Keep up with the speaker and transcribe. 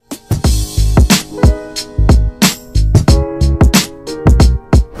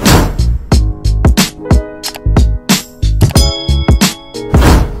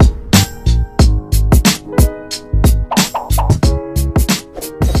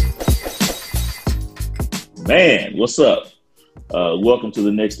Man, what's up? Welcome to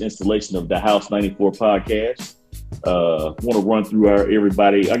the next installation of the DAHOUSE94 podcast. Want to run through our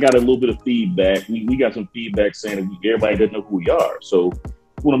everybody. I got a little bit of feedback. We got some feedback saying that everybody doesn't know who we are. So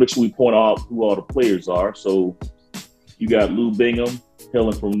we want to make sure we point out who all the players are. So you got Lou Bingham,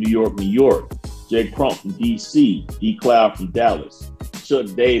 hailing from New York, New York. Jake Crump from D.C. D. Cloud from Dallas. Chuck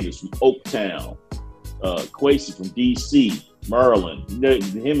Davis from Oaktown. Quasi from D.C., Maryland.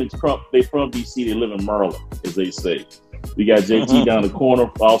 Him and Crump, they from D.C., they live in Maryland, as they say. We got JT down the corner,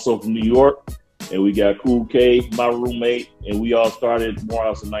 also from New York. And we got Cool K, my roommate, and we all started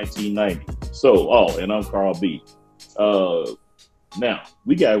Morehouse in 1990. So, and I'm Carl B. Now,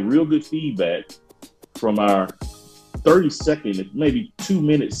 we got real good feedback from our 30-second, maybe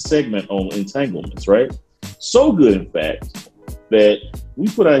 2-minute segment on entanglements, right? So good, in fact, that we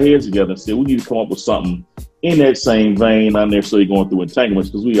put our heads together and said we need to come up with something in that same vein, not necessarily going through entanglements,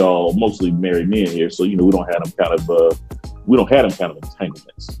 because we all mostly married men here, so we don't have them kind of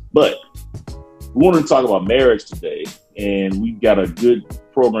entanglements. But we wanted to talk about marriage today, and we've got a good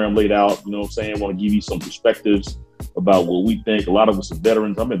program laid out. You know what I'm saying? I want to give you some perspectives about what we think. A lot of us are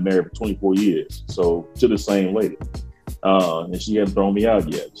veterans. I've been married for 24 years, so to the same lady. And she hasn't thrown me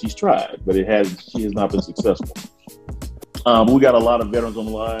out yet. She's tried, but she has not been successful. We got a lot of veterans on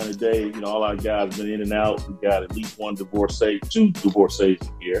the line today. All our guys been in and out. We got at least two divorcees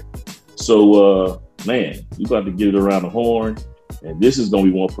here. So, man, we about to get it around the horn. And this is going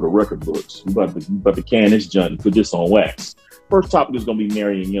to be one for the record books. We about to can this junk and put this on wax. First topic is going to be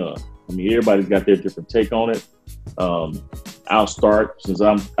marrying young. I mean, everybody's got their different take on it. I'll start since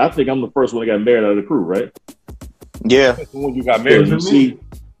I think I'm the first one that got married out of the crew, right? Yeah. When you got married, see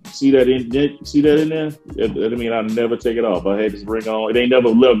that in there? I mean, I never take it off. I had this ring on. It ain't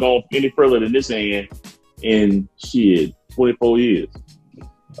never gone any further than this hand in 24 years.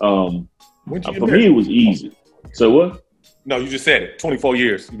 For me, it was easy. So what? No, you just said it. 24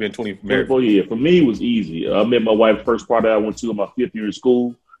 years. You've been married. 24 years. For me, it was easy. I met my wife first party I went to in my 5th year of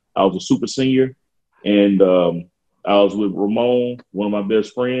school. I was a super senior, and I was with Ramon, one of my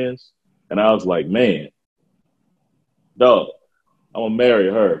best friends, and I was like, man, dog, I'm going to marry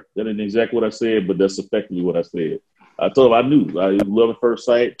her. That isn't exactly what I said, but that's effectively what I said. I told her I knew. I love at first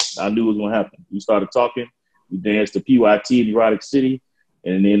sight. I knew it was going to happen. We started talking. We danced to PYT in Erotic City.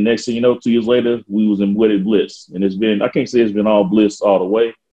 And then next thing you know, 2 years later, we was in wedded bliss. And I can't say it's been all bliss all the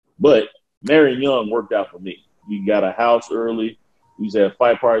way, but marrying young worked out for me. We got a house early. We used to have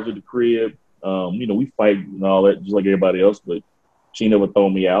fight parties at the crib. We fight and all that just like everybody else, but she never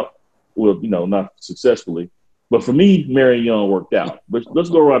thrown me out. Well, not successfully. But for me, marrying young worked out. But let's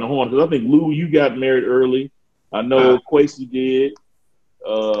go around the horn, because I think, Lou, you got married early. I know Quasi did.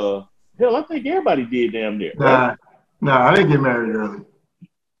 Hell, I think everybody did damn near. Right? Nah, I didn't get married early.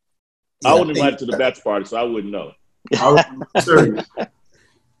 I wasn't invited to the bachelor party, so I wouldn't know. I was serious.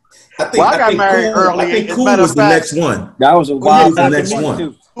 I got married early. I think Cool was the next one. That was a wild the next one.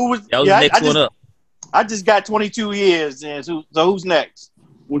 That was the next one up. I just got 22 years, and so who's next?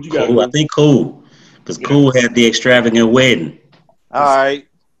 What you got? Cool, I think Cool. Because Cool had the extravagant wedding. All right.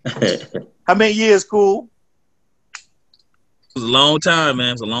 How many years, Cool? It was a long time, man.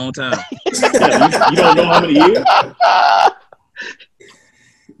 It was a long time. You don't know how many years?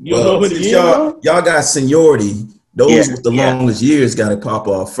 Y'all got seniority. Those with the longest years got to pop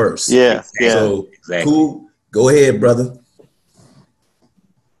off first. Yeah. So, exactly. Cool. Go ahead, brother.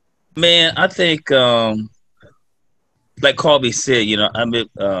 Man, I think, like Colby said, I met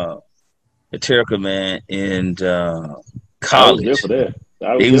Eterica, man, in college. I was there for that.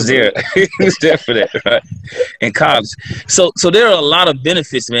 He was there. He was there for that, right? In college. So there are a lot of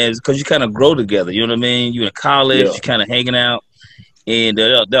benefits, man, because you kind of grow together. You know what I mean? You're in college, you're kind of hanging out. And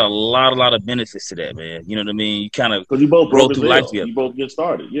there are a lot of benefits to that, man. You know what I mean? You kind of because you both grow through life together. You both get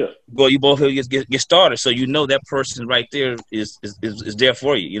started, yeah. Well, you both get started, so that person right there is there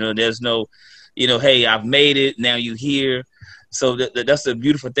for you. There's no, hey, I've made it. Now you here. So that's a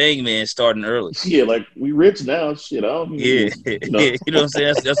beautiful thing, man. Starting early. Yeah, like we rich now. Shit, I don't. Yeah, you know what I'm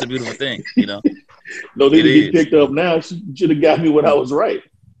saying? That's a beautiful thing. No, they get picked up now. She should have got me when I was right.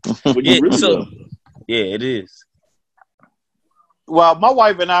 But it is. Well, my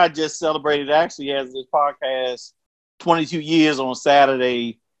wife and I just celebrated, actually, as this podcast, 22 years on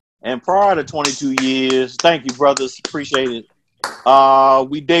Saturday. And prior to 22 years, thank you, brothers. Appreciate it.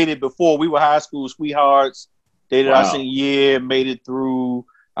 We dated before. We were high school sweethearts. Dated our senior year, made it through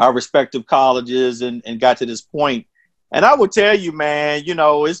our respective colleges and got to this point. And I would tell you, man,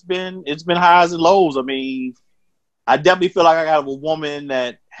 it's been highs and lows. I mean, I definitely feel like I got a woman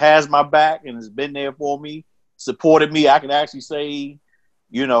that has my back and has been there for me, supported me. I can actually say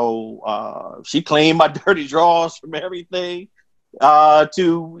She cleaned my dirty drawers from everything.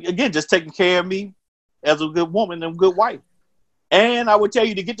 To again, just taking care of me as a good woman and a good wife. And I would tell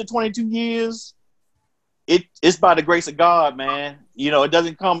you, to get to 22 years, it's by the grace of God, man. It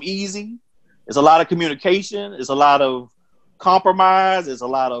doesn't come easy. It's a lot of communication. It's a lot of compromise. It's a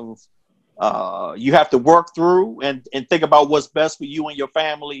lot of you have to work through and think about what's best for you and your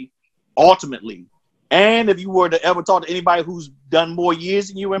family ultimately. And if you were to ever talk to anybody who's done more years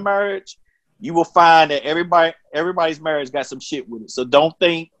than you in marriage, you will find that everybody's marriage got some shit with it. So don't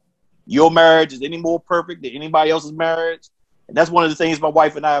think your marriage is any more perfect than anybody else's marriage. And that's one of the things my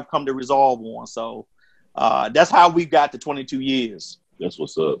wife and I have come to resolve on. So that's how we got to 22 years. That's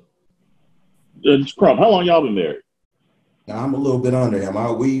what's up. Crump, how long y'all been married? Now, I'm a little bit under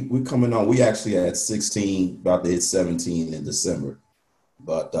him. We coming on. We actually had 16, about to hit 17 in December.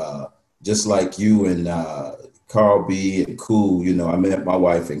 But just like you and Carl B and Cool, I met my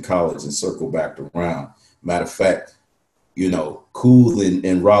wife in college and circled back around. Matter of fact, Cool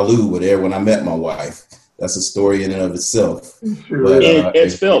and Ralu were there when I met my wife. That's a story in and of itself. But,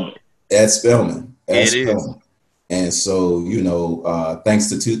 Ed Spellman. Ed Spellman. It is. And so, thanks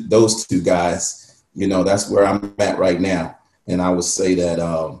to those two guys, that's where I'm at right now. And I would say that,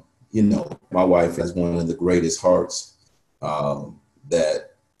 my wife has one of the greatest hearts that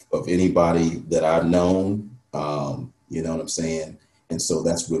of anybody that I've known. You know what I'm saying? And so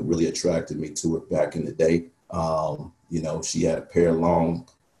that's what really attracted me to her back in the day. She had a pair of long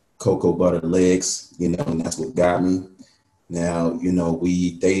cocoa butter legs, and that's what got me. Now,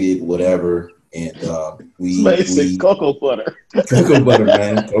 we dated, whatever, and we cocoa butter. Cocoa butter,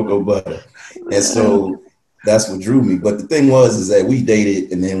 man, cocoa butter. And so that's what drew me. But the thing is that we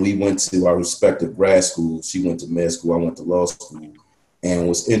dated, and then we went to our respective grad schools. She went to med school, I went to law school. And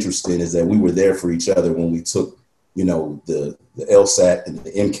what's interesting is that we were there for each other when we took, the LSAT and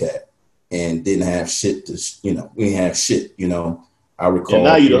the MCAT, and didn't have shit we didn't have shit, I recall. And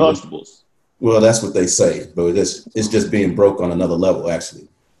now you're the Huxtables. Well, that's what they say, but it's just being broke on another level, actually.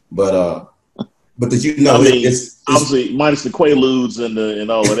 But it's obviously minus the Quaaludes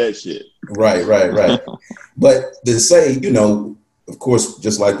and all of that shit. Right. But to say, of course,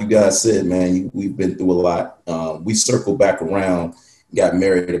 just like you guys said, man, we've been through a lot. We circled back around, got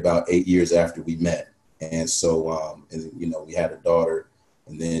married about 8 years after we met. And so, we had a daughter,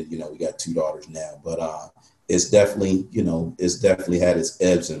 and then, we got 2 daughters now. But it's definitely had its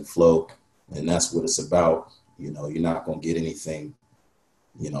ebbs and flow. And that's what it's about. You're not going to get anything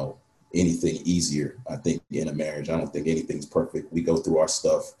easier, I think, in a marriage. I don't think anything's perfect. We go through our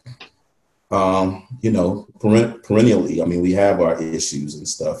stuff, perennially. I mean, we have our issues and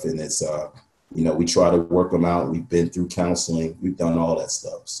stuff, and it's, we try to work them out. We've been through counseling. We've done all that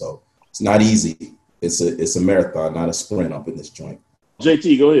stuff. So it's not easy. It's a marathon, not a sprint up in this joint.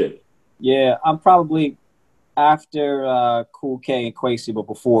 JT, go ahead. Yeah, I'm probably after Cool K and Quasi, but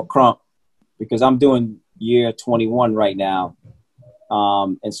before Crump, because I'm doing year 21 right now.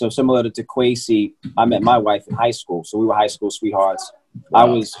 And so similar to Quasi, I met my wife in high school. So we were high school sweethearts. Wow. I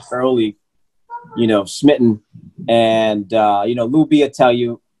was early, smitten. And, Lou B will tell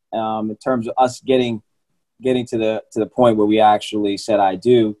you, in terms of us getting to the point where we actually said I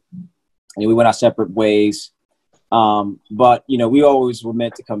do, and we went our separate ways. But, we always were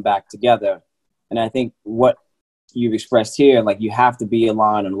meant to come back together. And I think what you've expressed here, like, you have to be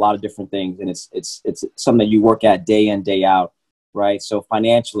aligned on a lot of different things. And it's something that you work at day in, day out, right? So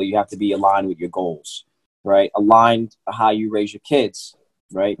financially, you have to be aligned with your goals, right? Aligned how you raise your kids,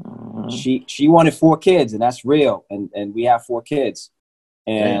 right? She wanted 4 kids, and that's real. And we have 4 kids.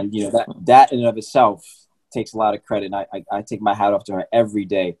 And, that in and of itself takes a lot of credit. And I take my hat off to her every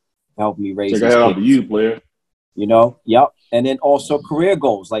day to help me raise these kids. Take a hat off to you, player. Yep. And then also career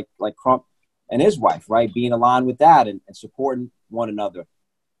goals, like Crump and his wife, right? Being aligned with that and supporting one another.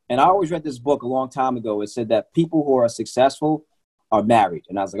 And I always read this book a long time ago. It said that people who are successful are married.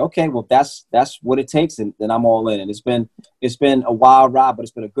 And I was like, okay, well, that's what it takes. And then I'm all in. And it's been a wild ride, but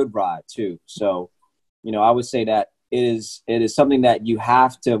it's been a good ride too. So, I would say that it is something that you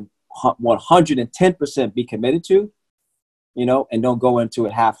have to 110% be committed to, and don't go into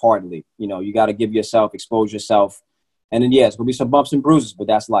it half-heartedly. You got to give yourself, expose yourself. And then, it's going to be some bumps and bruises, but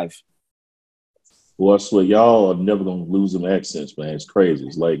that's life. Well, I swear, y'all are never going to lose them accents, man. It's crazy.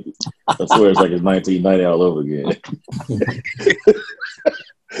 It's like, I swear it's like it's 1990 all over again.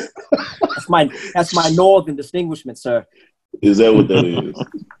 That's my northern distinguishment, sir. Is that what that is?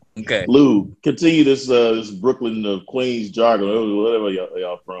 Okay. Lou, continue this Brooklyn, Queens jargon, whatever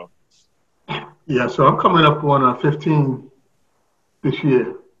y'all from. Yeah, so I'm coming up on 15 this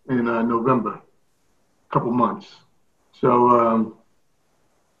year in November, a couple months. So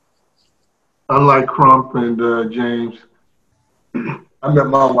unlike Crump and James, I met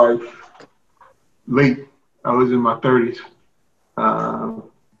my wife late. I was in my 30s.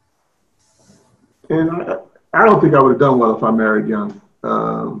 And I don't think I would have done well if I married young.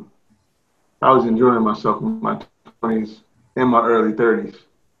 I was enjoying myself in my 20s and my early 30s.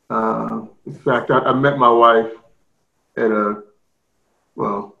 In fact, I met my wife at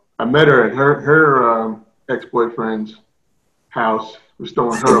I met her at her ex-boyfriend's house. Was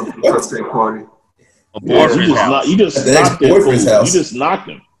throwing her a birthday party. A boyfriend's house. You just the knocked ex-boyfriend's it. house. You just knocked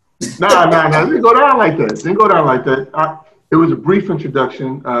him. Nah. It didn't go down like that. It was a brief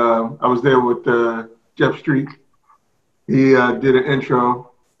introduction. I was there with Jeff Street. He did an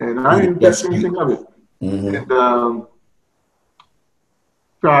intro, and I didn't get anything of it. Mm-hmm. And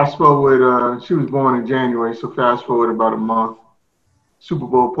fast forward, she was born in January, so fast forward about a month. Super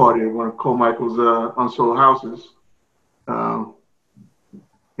Bowl party at one of Cole Michael's unsold houses.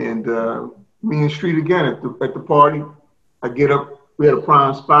 And me and Street again at the party. I get up, we had a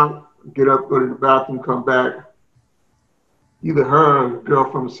prime spot, get up, go to the bathroom, come back. Either her or her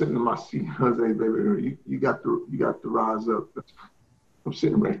girlfriend was sitting in my seat. I was like, baby, you got to rise up. I'm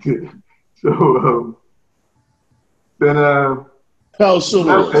sitting right there. So then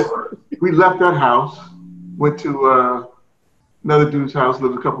we left that house, went to another dude's house,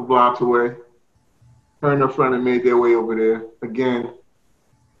 lived a couple blocks away. Her and her friend had made their way over there. Again,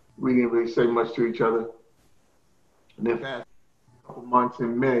 we didn't really say much to each other. And then fast a couple months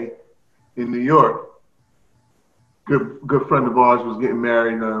in May in New York, good friend of ours was getting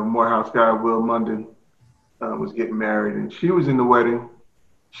married. Morehouse guy, Will Munden, was getting married. And she was in the wedding.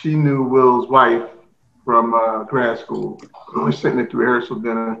 She knew Will's wife from grad school. We were sitting at the rehearsal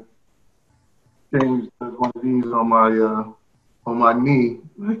dinner. James does one of these on my knee.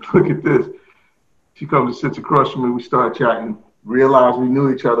 Like, look at this. She comes and sits across from me. We start chatting. Realized we knew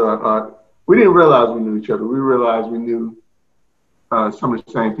each other. We didn't realize we knew each other. We realized we knew some of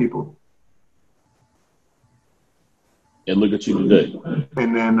the same people. And look at you today.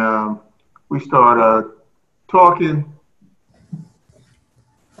 And then we started talking.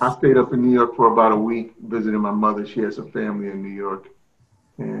 I stayed up in New York for about a week, visiting my mother. She has some family in New York.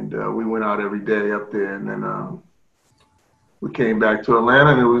 And we went out every day up there. And then we came back to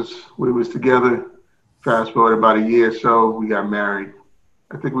Atlanta, and we was together. Fast forward about a year or so, we got married.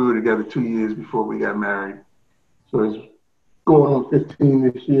 I think we were together 2 years before we got married. So it's going on 15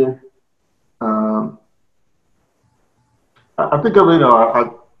 this year. I think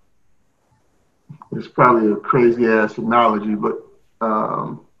it's probably a crazy ass analogy, but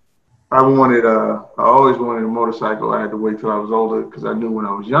I always wanted a motorcycle. I had to wait till I was older because I knew when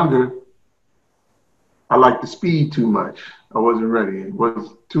I was younger, I liked the speed too much. I wasn't ready. It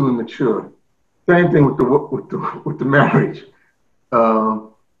was too immature. Same thing with the marriage. I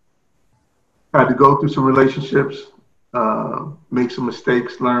had to go through some relationships, make some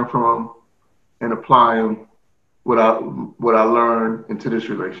mistakes, learn from them, and apply them. What I learned into this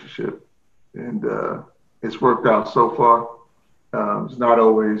relationship, and it's worked out so far. It's not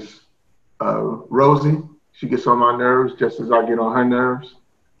always rosy. She gets on my nerves just as I get on her nerves,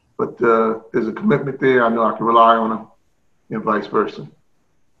 but there's a commitment there. I know I can rely on her, and vice versa.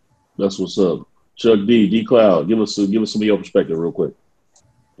 That's what's up. Chuck D Cloud, give us some of your perspective real quick.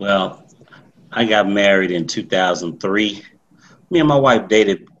 Well, I got married in 2003. Me and my wife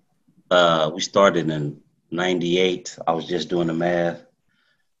dated. We started in 98. I was just doing the math.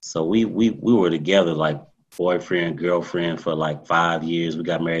 So we were together like boyfriend, girlfriend for like 5 years. We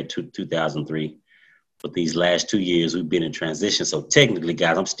got married in 2003. But these last 2 years, we've been in transition. So technically,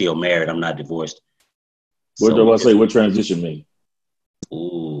 guys, I'm still married. I'm not divorced. What do I say? What transition mean?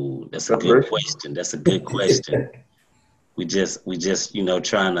 Ooh, that's a good question. That's a good question. We just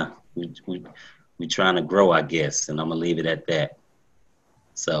trying to grow, I guess, and I'm gonna leave it at that.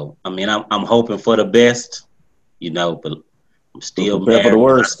 So, I mean, I'm hoping for the best, but I'm still prepare for the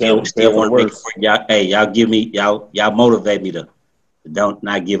worst. Still want to make sure y'all motivate me to don't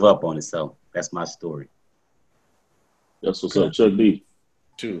not give up on it. So that's my story. That's what's up, Chuck D.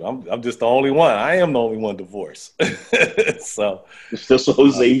 True. I'm just the only one. I am the only one divorced. So that's what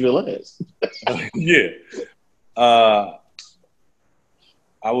Jose even last. Yeah.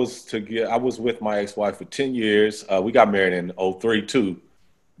 I was with my ex-wife for 10 years. We got married in 2003 too.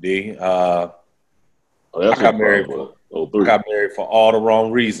 I got married for all the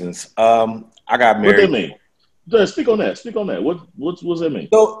wrong reasons. I got married. What that mean? Just speak on that. What does that mean?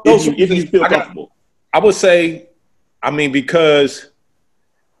 If you feel comfortable. I would say, because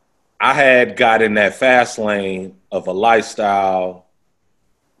I had got in that fast lane of a lifestyle,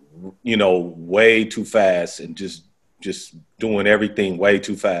 way too fast and just doing everything way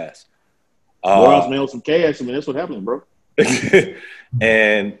too fast. Morehouse man with some cash. I mean, that's what happened, bro.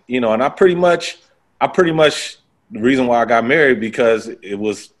 And and I pretty much the reason why I got married because it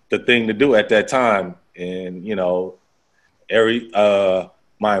was the thing to do at that time, and every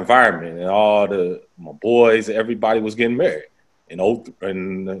my environment and all my boys, everybody was getting married in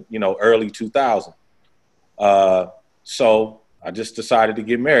early 2000. So I just decided to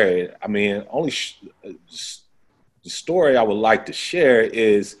get married. I mean, the story I would like to share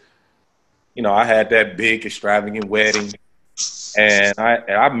is, I had that big extravagant wedding, and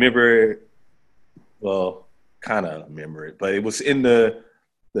I remember, well, kind of remember it, but it was in it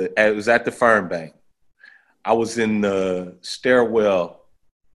was at the Fern Bank. I was in the stairwell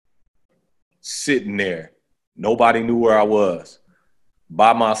sitting there. Nobody knew where I was,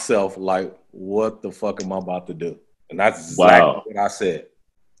 by myself, like, what the fuck am I about to do? And that's exactly what I said.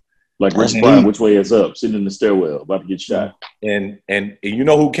 Like Rich Brian, which way is up? Sitting in the stairwell, about to get shot. And you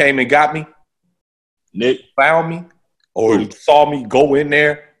know who came and got me? Nick found me or saw me go in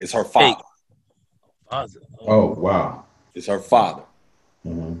there. It's her father. Oh, wow. It's her father.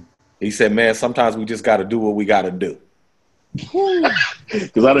 Mm-hmm. He said, man, sometimes we just got to do what we got to do.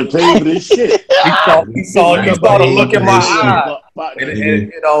 Because I didn't pay for this shit. He saw the look in my eye.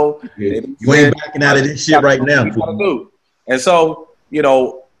 And you ain't backing out of this shit right now. And so,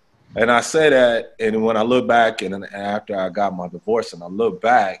 and I say that, and when I look back, and after I got my divorce, and I look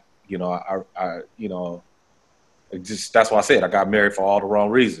back, that's why I said I got married for all the wrong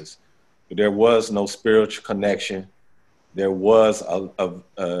reasons. There was no spiritual connection. There was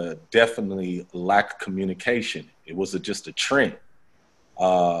a definitely lack of communication. It was just a trend.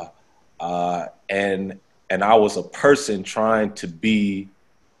 And I was a person trying to be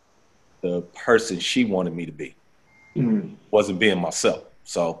the person she wanted me to be. Wasn't being myself.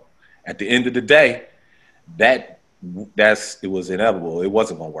 So at the end of the day, it was inevitable. It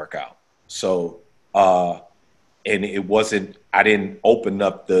wasn't going to work out. So, and it wasn't, I didn't open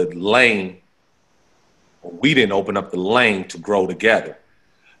up the lane. We didn't open up the lane to grow together.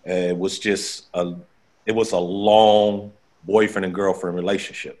 It was just a long boyfriend and girlfriend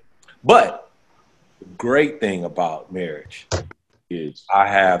relationship. But the great thing about marriage is I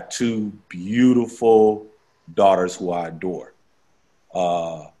have two beautiful daughters who I adore.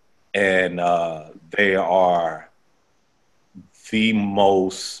 And they are the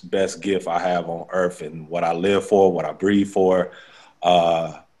most best gift I have on earth, and what I live for, what I breathe for,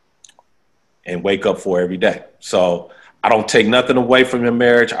 and wake up for every day. So I don't take nothing away from your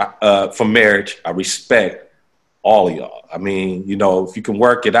marriage. From marriage, I respect all of y'all. I mean, if you can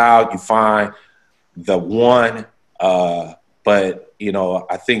work it out, you find the one. But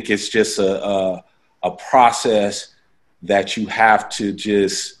I think it's just a process that you have to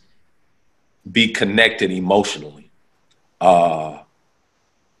just be connected emotionally.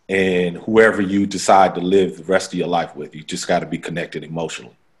 And whoever you decide to live the rest of your life with, you just got to be connected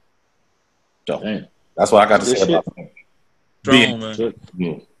emotionally. So that's what I got to say about that. Strong, man.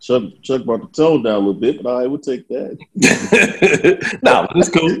 Chuck brought the tone down a little bit, but we'll take that. No, it's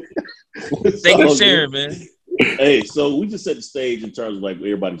cool. Thank you for sharing, man. Hey, so we just set the stage in terms of like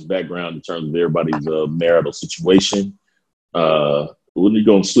everybody's background, in terms of everybody's marital situation. We're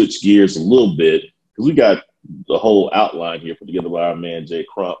going to switch gears a little bit because we got the whole outline here put together by our man Jay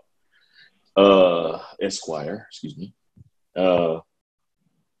Crump, Esquire. Excuse me.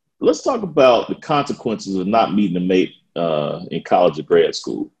 Let's talk about the consequences of not meeting a mate in college or grad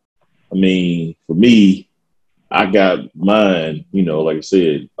school. I mean, for me, I got mine. Like I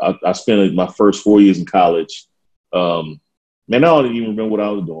said, I spent my first 4 years in college. Man, I don't even remember what I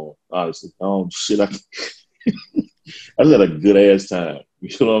was doing. Honestly, I just had a good ass time.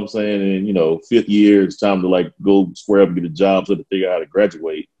 You know what I'm saying? And, fifth year, it's time to like go square up and get a job so to figure out how to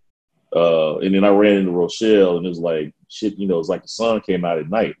graduate. And then I ran into Rochelle and it was like, shit, it's like the sun came out at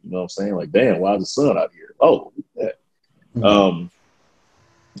night. You know what I'm saying? Like, damn, why is the sun out here? Oh, look at that. Mm-hmm.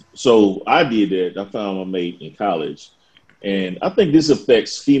 So I did that. I found my mate in college. And I think this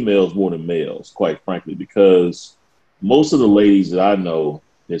affects females more than males, quite frankly, because most of the ladies that I know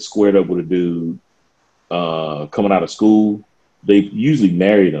that squared up with a dude coming out of school, they usually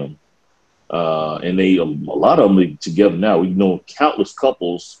married them. And a lot of them are together now. We know countless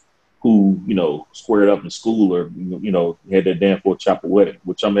couples who, squared up in school or, had that Danforth Chapel wedding,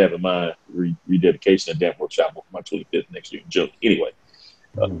 which I'm having my rededication at Danforth Chapel for my 25th next year in June. Anyway,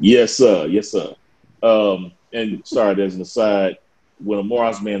 yes, sir. Yes, sir. And sorry, there's an aside. When a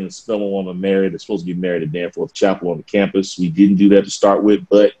Morehouse man and a Spelman woman married, they're supposed to get married at Danforth Chapel on the campus. We didn't do that to start with,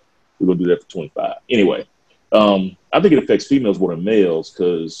 but we're going to do that for 25. Anyway, I think it affects females more than males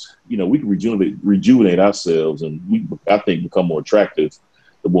because, we can rejuvenate ourselves and I think become more attractive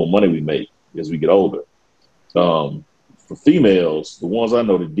the more money we make. as we get older. For females, the ones I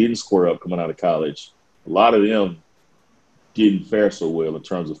know that didn't square up coming out of college, a lot of them didn't fare so well in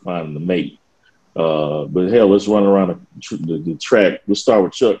terms of finding the mate. But hell, let's run around the track. Let's start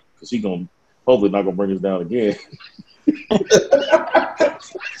with Chuck because he's gonna hopefully not gonna bring us down again.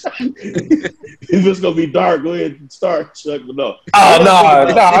 If it's gonna be dark, go ahead and start, Chuck. But no. Oh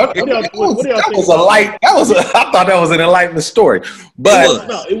no. That was a light. I thought that was an enlightening story. But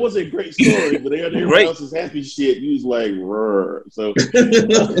it was a great story. But everybody else's happy shit. You was like, rrr. So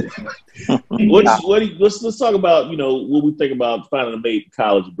let's talk about what we think about finding a mate in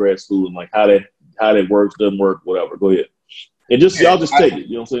college and grad school and like how that works, doesn't work, whatever. Go ahead. And y'all just take it.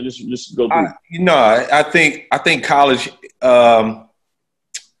 You know what I'm saying? Just go through. I think college.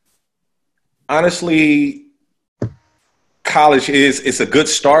 Honestly, college it's a good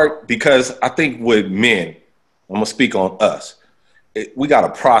start because I think with men, I'm gonna speak on us. We got a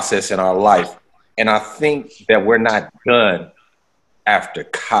process in our life, and I think that we're not done after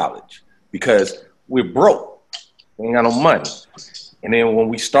college because we're broke. We ain't got no money, and then when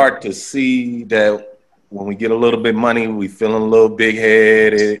we start to see that. When we get a little bit of money, we feeling a little big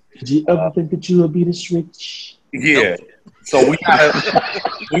headed. Did you ever think that you would be this rich? Yeah. So we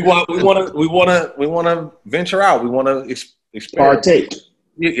want to venture out. We want to partake.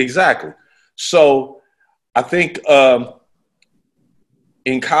 Yeah, exactly. So I think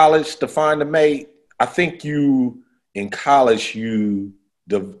in college to find a mate, I think in college it's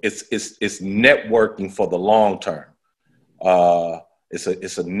networking for the long term. It's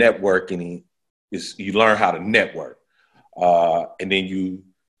a networking. You learn how to network, and then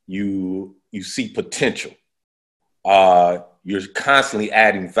you see potential. You're constantly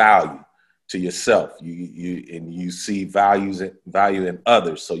adding value to yourself. You see value in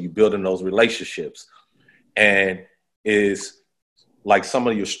others. So you building those relationships, and is like some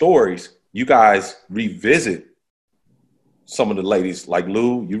of your stories. You guys revisit some of the ladies, like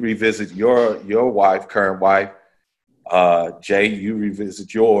Lou. You revisit your wife, current wife. Jay, you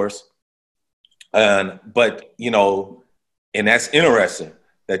revisit yours. But and that's interesting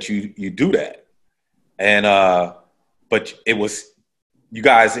that you do that. And but it was you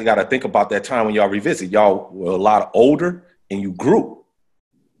guys got to think about that time when y'all revisit. Y'all were a lot older and you grew.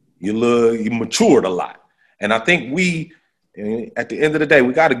 You matured a lot. And I think at the end of the day,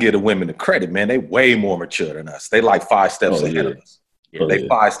 we got to give the women the credit, man. They way more mature than us. They like 5 steps ahead of us. They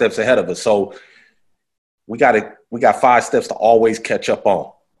 5 steps ahead of us. So we got 5 steps to always catch up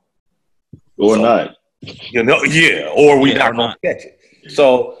on. Or not. Or we're not going to catch it.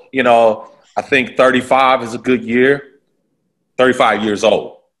 So, I think 35 is a good year. 35 years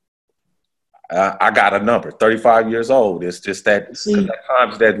old. I got a number, 35 years old. It's just that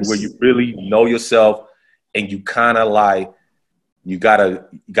times where you really know yourself and you kind of like, you got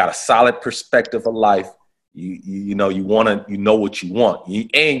a solid perspective of life. You know what you want.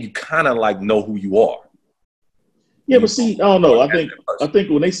 And you kind of like know who you are. Yeah, but see, I don't know. I think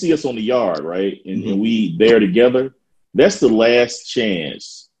when they see us on the yard, right, and we there together, that's the last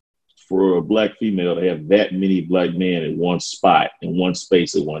chance for a black female to have that many black men in one spot, in one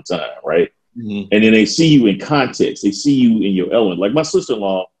space at one time, right? Mm-hmm. And then they see you in context. They see you in your element. Like my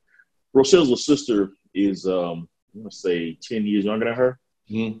sister-in-law, Rochelle's little sister is, I'm going to say 10 years younger than her.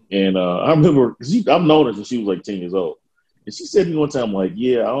 Mm-hmm. And I remember, I've known her since she was like 10 years old. And she said to me one time, like,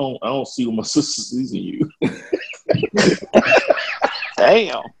 yeah, I don't see what my sister sees in you.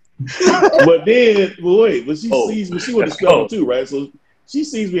 Damn. But then, but she went to Spelman too, right? So she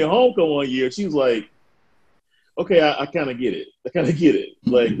sees me at homecoming one year. She was like, okay, I kind of get it.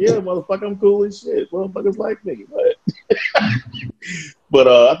 Like, yeah, motherfucker, I'm cool as shit. Motherfuckers like me. But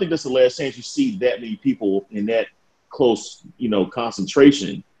I think that's the last chance you see that many people in that close,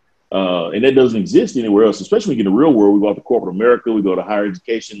 concentration. And that doesn't exist anywhere else, especially when you get in the real world. We go out to corporate America, we go to higher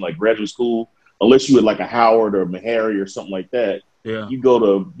education, like graduate school, unless you at like a Howard or Meharry or something like that. Yeah. You go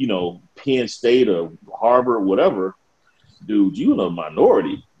to, Penn State or Harvard, whatever, dude, you're a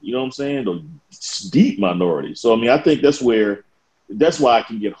minority. You know what I'm saying? A deep minority. So, I mean, I think that's why it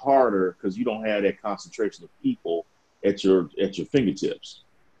can get harder because you don't have that concentration of people at your fingertips.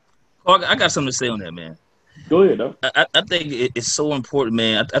 Oh, I got something to say on that, man. Go ahead, though. I think it's so important,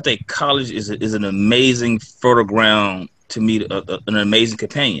 man. I think college is an amazing fertile ground to meet an amazing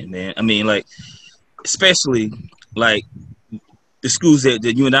companion, man. I mean, like, especially like the schools that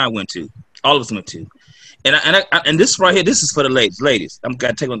you and I went to, all of us went to, and this right here, this is for the ladies. Ladies, I'm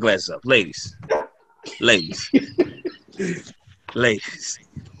gotta take my glasses off. Ladies.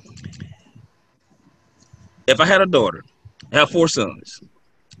 If I had a daughter, I have 4 sons,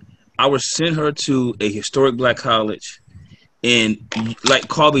 I would send her to a historic black college And like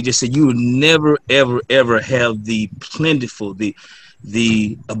Colby just said, you will never, ever, ever have the plentiful,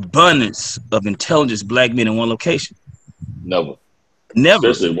 the abundance of intelligent black men in one location. Never. Never.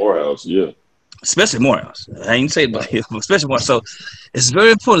 Especially Morehouse, yeah. Especially Morehouse. I ain't say it, but especially Morehouse. So it's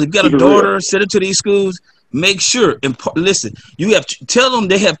very important. You got Keep a it daughter, real. send her to these schools. Make sure and listen. You have tell them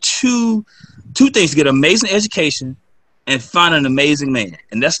they have two things to get an amazing education and find an amazing man.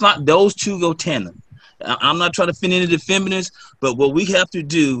 And that's not, those two go tandem. I'm not trying to fit into the feminists, but what we have to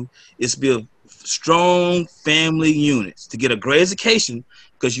do is build strong family units to get a great education,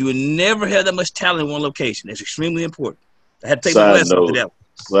 because you will never have that much talent in one location. That's extremely important. I had to take my glasses off to that one.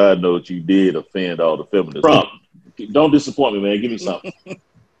 Side note, you did offend all the feminists. Trump, don't disappoint me, man. Give me something.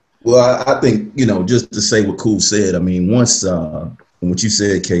 Well, I think, just to say what Cool said, I mean, once, what you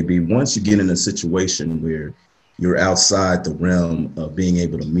said, KB, once you get in a situation where you're outside the realm of being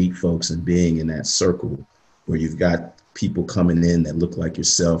able to meet folks and being in that circle where you've got people coming in that look like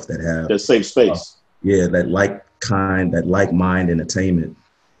yourself, that have that safe space. That like mind entertainment.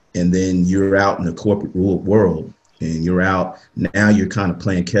 And then you're out in the corporate world and you're out, now you're kind of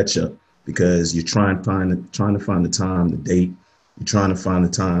playing catch up because you're trying to find the time to date. You're trying to find the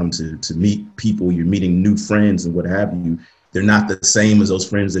time to meet people. You're meeting new friends and what have you. They're not the same as those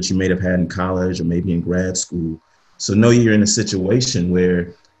friends that you may have had in college or maybe in grad school. So know you're in a situation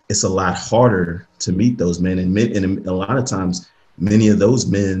where it's a lot harder to meet those men. And a lot of times, many of those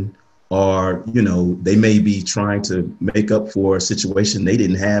men are, they may be trying to make up for a situation they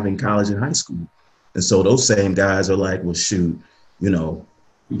didn't have in college and high school. And so those same guys are like, well, shoot,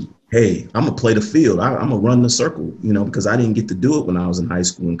 hey, I'm going to play the field. I'm going to run the circle, because I didn't get to do it when I was in high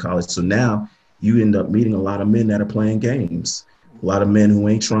school and college. So now you end up meeting a lot of men that are playing games. A lot of men who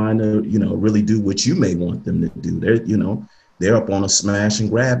ain't trying to, really do what you may want them to do. They're up on a smash and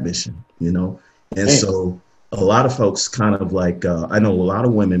grab mission, And so a lot of folks kind of like, I know a lot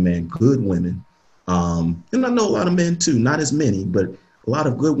of women, man, good women. And I know a lot of men too, not as many, but a lot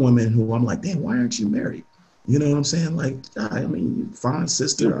of good women who I'm like, damn, why aren't you married? You know what I'm saying? Like, I mean, you fine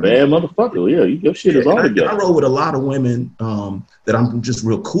sister. You're a bad motherfucker. Yeah, your shit is all together. I roll with a lot of women that I'm just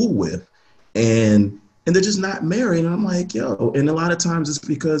real cool with. And they're just not married. And I'm like, yo. And a lot of times it's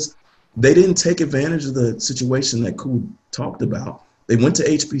because they didn't take advantage of the situation that Cool talked about. They went to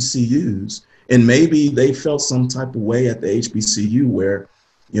HBCUs and maybe they felt some type of way at the HBCU where,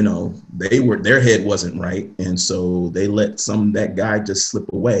 their head wasn't right. And so they let that guy just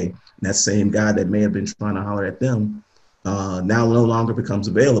slip away. And that same guy that may have been trying to holler at them now no longer becomes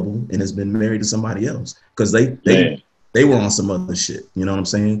available and has been married to somebody else because they were on some other shit. You know what I'm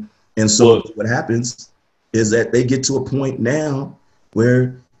saying? And so what happens is that they get to a point now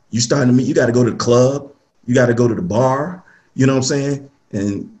where you starting to meet, you got to go to the club, you got to go to the bar, you know what I'm saying?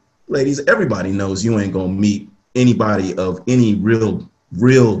 And ladies, everybody knows you ain't going to meet anybody of any real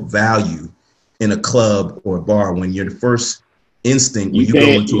value in a club or a bar when you're the first instinct when you go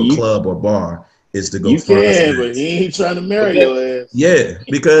into a club or bar is to go you can, but he ain't trying to marry your ass. Yeah,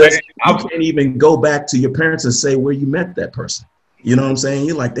 because you can't even go back to your parents and say where you met that person. You know what I'm saying?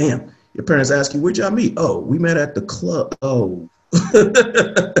 You're like, damn, your parents ask you, where'd y'all meet? Oh, we met at the club. Oh. You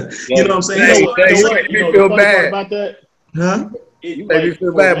know what I'm saying? You feel bad about that? Huh? You made me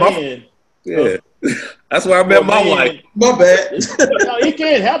feel bad. Yeah. That's where I met my wife. My bad. No, it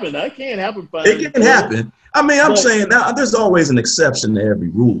can't happen. It can't happen. It can happen. I mean, I'm saying now there's always an exception to every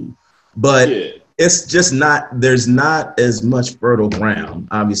rule, but it's just there's not as much fertile ground,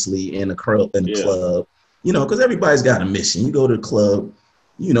 obviously, in a club, because everybody's got a mission. You go to the club,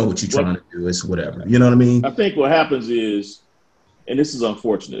 you know what you're trying to do. It's whatever. You know what I mean? I think what happens is, and this is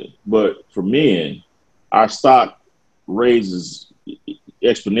unfortunate, but for men, our stock raises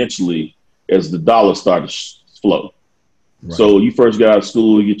exponentially as the dollar starts to flow. Right. So you first get out of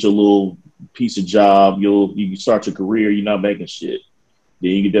school, you get your little piece of job, you start your career, you're not making shit.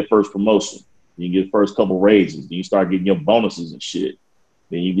 Then you get that first promotion. Then you get the first couple raises. Then you start getting your bonuses and shit.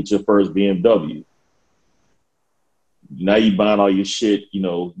 Then you get your first BMW. Now you buying all your shit,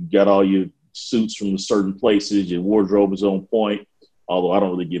 you got all your suits from certain places, your wardrobe is on point. Although I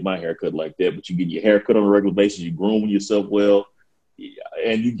don't really get my haircut like that, but you get your haircut on a regular basis, you grooming yourself well,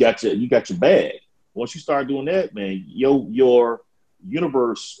 and you got your bag. Once you start doing that, man, your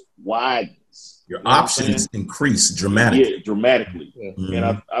universe widens. Your options increase dramatically. Yeah, dramatically. Yeah. Mm-hmm.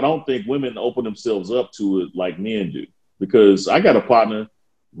 And I don't think women open themselves up to it like men do. Because I got a partner,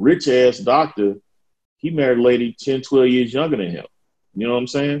 rich ass doctor, he married a lady 10, 12 years younger than him. You know what I'm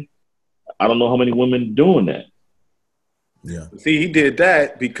saying? I don't know how many women doing that. Yeah. See, he did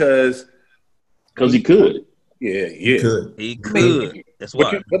that because he could. Yeah. He could. That's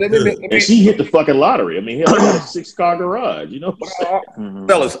why. And she hit the fucking lottery. I mean, hell, I got a 6-car garage. You know what I'm saying?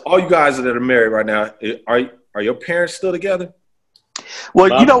 Fellas, all you guys that are married right now, are your parents still together?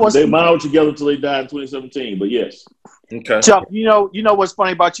 Well, you know what's they mine were together until they died in 2017. But yes, okay. Chuck, you know what's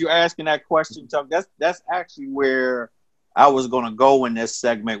funny about you asking that question, Chuck? That's actually where I was going to go in this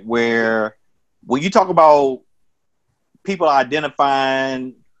segment. Where when you talk about people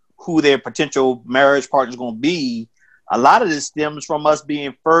identifying who their potential marriage partner is going to be, a lot of this stems from us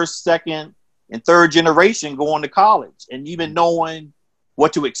being first, second, and third generation going to college and even knowing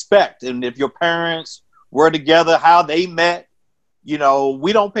what to expect. And if your parents were together, how they met, we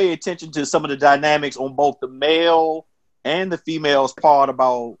don't pay attention to some of the dynamics on both the male and the female's part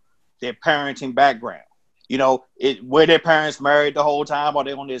about their parenting background. Were their parents married the whole time? Are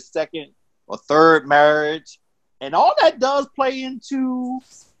they on their second or third marriage? And all that does play into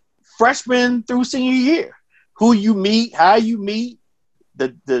freshman through senior year. Who you meet, how you meet,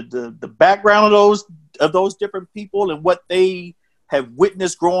 the background of those different people and what they have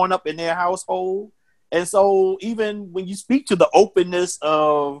witnessed growing up in their household. And so even when you speak to the openness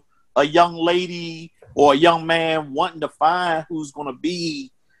of a young lady or a young man wanting to find who's going to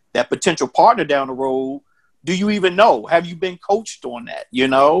be that potential partner down the road, do you even know? Have you been coached on that,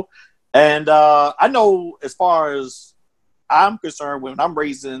 And I know as far as I'm concerned, when I'm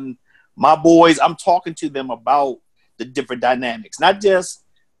raising my boys, I'm talking to them about the different dynamics, not just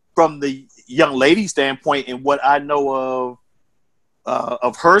from the young lady standpoint and what I know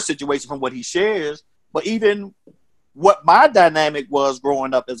of her situation from what he shares, but even what my dynamic was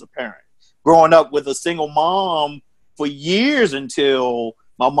growing up as a parent, growing up with a single mom for years until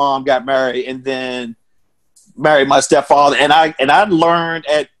my mom got married and then married my stepfather. And I learned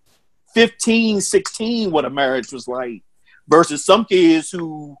at 15, 16 what a marriage was like versus some kids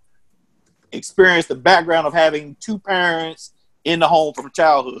who experienced the background of having two parents in the home from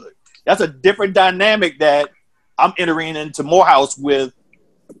childhood. That's a different dynamic that I'm entering into Morehouse with,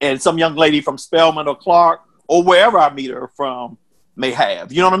 and some young lady from Spelman or Clark or wherever I meet her from may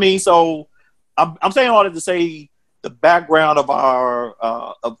have. You know what I mean? So I'm saying all that to say the background of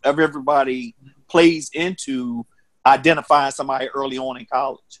of everybody plays into identifying somebody early on in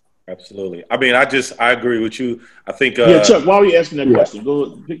college. Absolutely. I mean, I agree with you. I think. Chuck, why are you asking that question?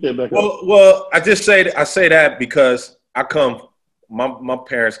 Go pick that back up. Well, I say that because my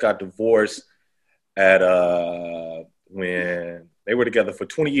parents got divorced at when they were together for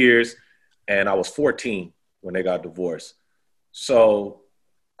 20 years, and I was 14 when they got divorced. So,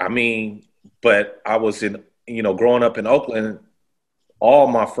 I mean, but I was growing up in Oakland. All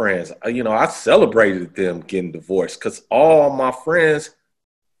my friends, I celebrated them getting divorced because all my friends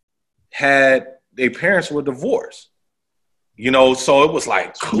had their parents were divorced, so it was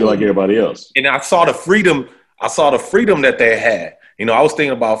like cool. You're like everybody else. And I saw the freedom that they had. I was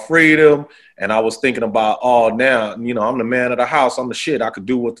thinking about freedom and I was thinking about, now, I'm the man of the house. I'm the shit. I could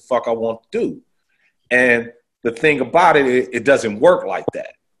do what the fuck I want to do. And the thing about it doesn't work like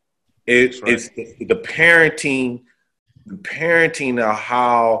that. It's the parenting of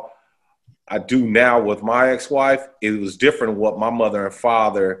how I do now with my ex-wife. It was different what my mother and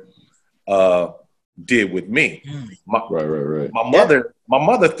father did with me. Right. My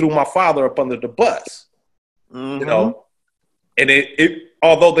mother threw my father up under the bus. Mm-hmm. And it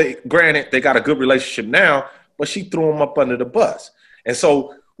although they got a good relationship now, but she threw him up under the bus. And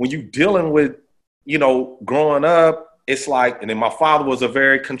so when you dealing with, growing up, it's like, and then my father was a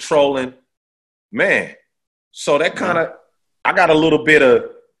very controlling man. So that kind of, I got a little bit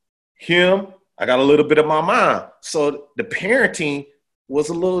of him. I got a little bit of my mom. So the parenting was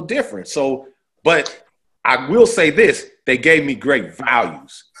a little different. So, but I will say this, they gave me great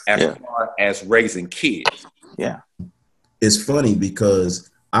values as far as raising kids. Yeah. It's funny because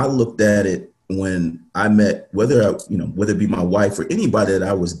I looked at it when I met, whether it be my wife or anybody that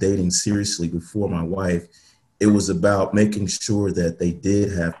I was dating seriously before my wife, it was about making sure that they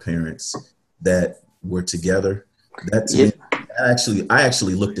did have parents that were together. I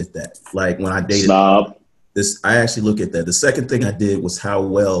actually looked at that. Like when I dated this, I actually look at that. The second thing I did was how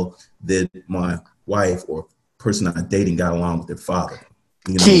well did my wife or person I'm dating got along with their father.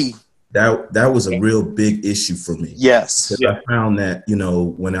 Key. That was a real big issue for me. Yes. Yeah. I found that,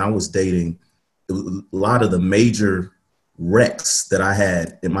 when I was dating, a lot of the major wrecks that I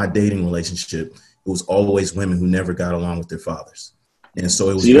had in my dating relationship, it was always women who never got along with their fathers. And so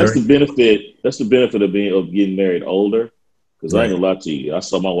it was that's the benefit of getting married older. Because I ain't gonna lie to you, I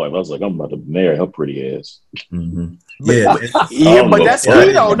saw my wife. I was like, I'm about to marry her pretty ass. Mm-hmm. But that's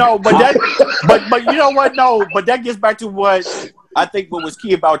key though. No, but you know what? No, but that gets back to what I think what was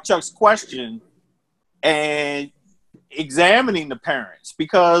key about Chuck's question, and examining the parents,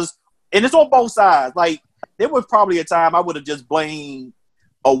 because, and it's on both sides. Like, there was probably a time I would have just blamed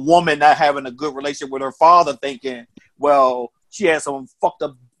a woman not having a good relationship with her father, thinking, well, she had some fucked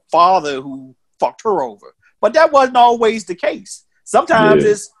up father who fucked her over. But that wasn't always the case.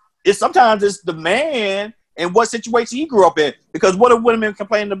 Sometimes sometimes it's the man and what situation he grew up in. Because what are women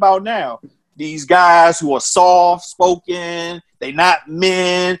complaining about now? These guys who are soft spoken, they not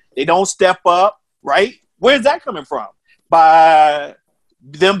men, they don't step up, right? Where's that coming from? By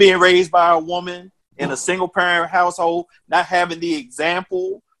them being raised by a woman in a single parent household, not having the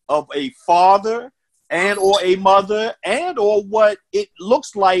example of a father and or a mother and or what it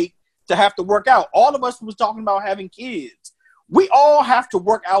looks like to have to work out. All of us was talking about having kids. We all have to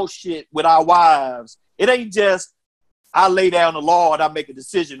work out shit with our wives. It ain't just I lay down the law and I make a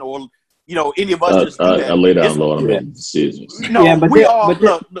decision, or any of us just do that. I lay down the law and make decisions. No, we all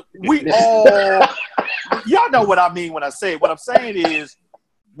y'all know what I mean when I say it. What I'm saying is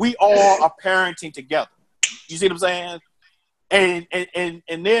we all are parenting together. You see what I'm saying?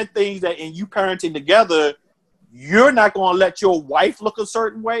 And there are things that in you parenting together, you're not going to let your wife look a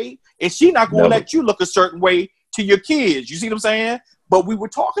certain way, and she's not going to let you look a certain way to your kids. You see what I'm saying? But we were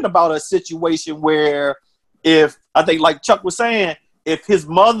talking about a situation where, if I think, like Chuck was saying, if his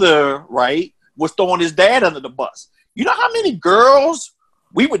mother, right, was throwing his dad under the bus, you know how many girls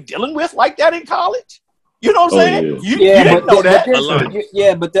we were dealing with like that in college? You know what I'm saying? Yeah. You didn't know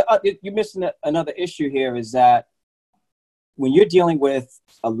that. But you're missing another issue here, is that when you're dealing with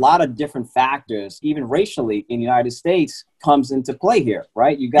a lot of different factors, even racially in the United States, comes into play here,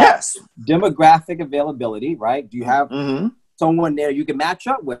 right? You got demographic availability, right? Do you have someone there you can match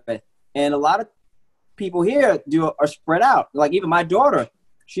up with? And a lot of people here are spread out. Like even my daughter,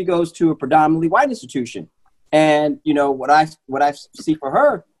 she goes to a predominantly white institution. And, what I see for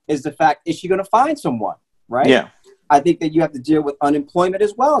her is the fact, is she going to find someone, right? Yeah. I think that you have to deal with unemployment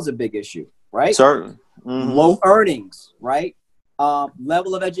as well as a big issue, right? Certainly. Low earnings, right?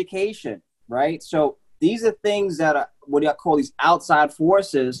 Level of education, right? So these are things that are what I call these outside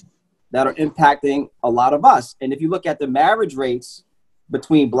forces that are impacting a lot of us. And if you look at the marriage rates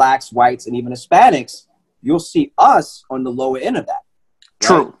between blacks, whites, and even Hispanics, you'll see us on the lower end of that. Right?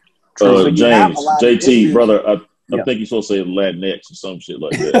 True. So James, JT, brother, I think you're supposed to say Latinx or some shit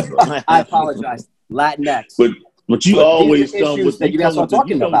like that. I apologize. Latinx. But you always come with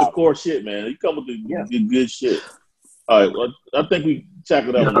the core shit, man. You come with the good shit. All right, well, I think we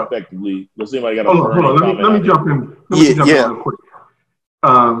tackled that one effectively. Does anybody got a Let me jump in. Let me jump in real quick.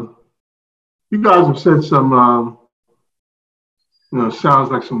 You guys have said some,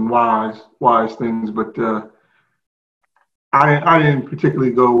 sounds like some wise things, but I didn't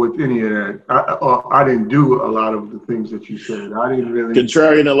particularly go with any of that. I didn't do a lot of the things that you said. I didn't really.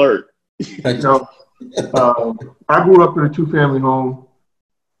 Contrarian alert. I grew up in a two-family home.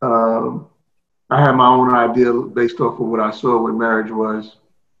 I had my own idea based off of what I saw what marriage was.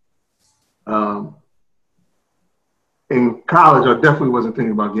 In college, I definitely wasn't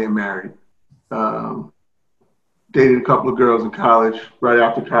thinking about getting married. Dated a couple of girls in college. Right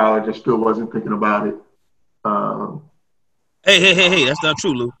after college, I still wasn't thinking about it. Hey, that's not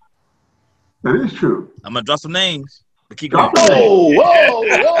true, Lou. That is true. I'm going to drop some names. But keep going. Whoa.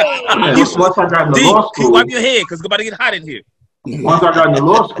 Once I got into law school. Wipe your head, because it's about to get hot in here. Once I got into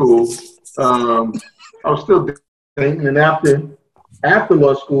law school, I was still dating, and after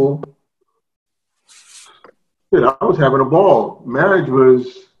law school, I was having a ball. Marriage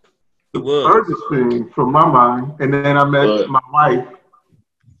was the furthest thing from my mind. And then I met my wife.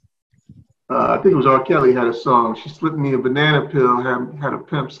 I think it was R. Kelly had a song. She slipped me a banana pill, had a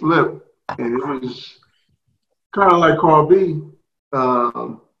pimp slip, and it was kind of like Carl B.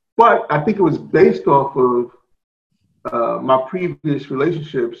 But I think it was based off of my previous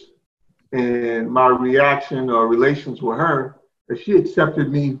relationships and my reaction or relations with her, that she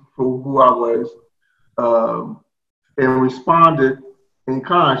accepted me for who I was and responded in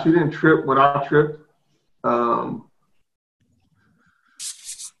kind. She didn't trip when I tripped. I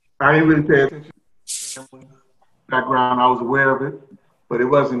didn't really pay attention to the background. I was aware of it, but it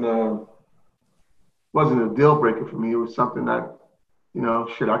wasn't a deal breaker for me. It was something that, I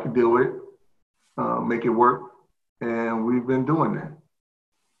could deal with, make it work, and we've been doing that.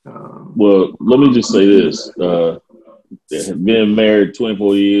 Well, let me just say this. Being married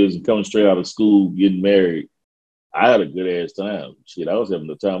 24 years and coming straight out of school, getting married, I had a good ass time. Shit, I was having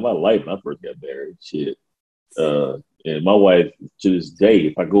the time of my life when I first got married. Shit. And my wife, to this day,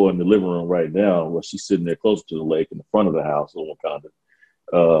 if I go in the living room right now, well, she's sitting there close to the lake in the front of the house in Wakanda.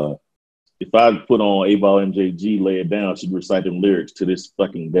 If I put on A-Ball MJG, lay it down, she'd recite them lyrics to this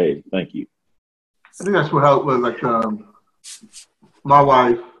fucking day. Thank you. I think that's what helped was like my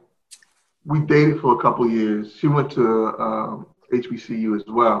wife. We dated for a couple of years. She went to HBCU as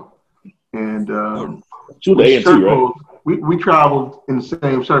well, and we circled. Right? We traveled in the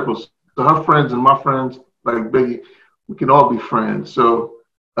same circles. So her friends and my friends, like Biggie, we can all be friends. So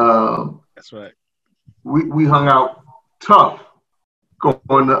that's right. We hung out tough,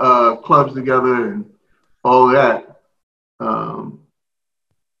 going to clubs together and all that,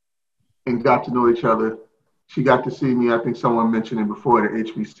 and got to know each other. She got to see me. I think someone mentioned it before, the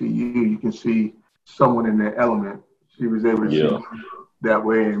HBCU. You can see someone in their element. She was able to see me that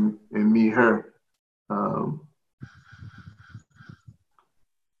way and me her.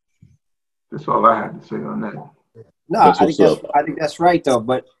 That's all I had to say on that. No, I think that's right though.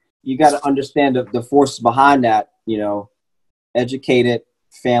 But you got to understand the forces behind that. You know, educated,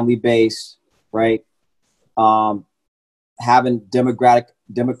 family base, right? Having demographic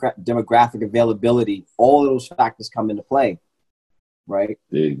availability, all of those factors come into play, right?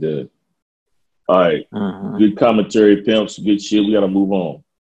 Dig that. All right, good commentary, pimps. Good shit. We got to move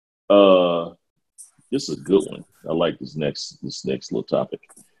on. This is a good one. I like this next little topic.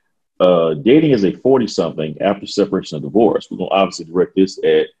 Dating as a 40-something after separation or divorce. We're gonna obviously direct this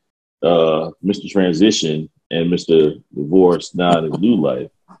at Mr. Transition and Mr. Divorce now in his new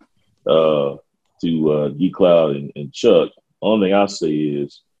life. To D Cloud and Chuck. Only thing I say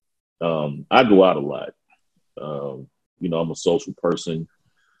is I go out a lot. You know, I'm a social person.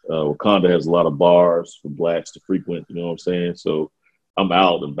 Wakanda has a lot of bars for blacks to frequent, you know what I'm saying? So I'm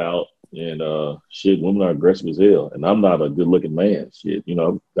out and about, and shit, women are aggressive as hell. And I'm not a good looking man. Shit, you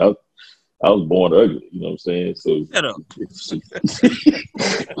know, I was born ugly, you know what I'm saying? So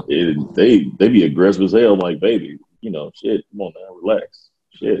they be aggressive as hell. I'm like, baby, you know, shit, come on now, relax.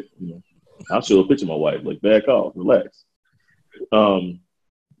 Shit, you know. I'll show a picture of my wife, like, back off, relax.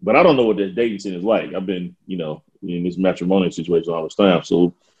 But I don't know what that dating scene is like. I've been, you know, in this matrimonial situation all this time.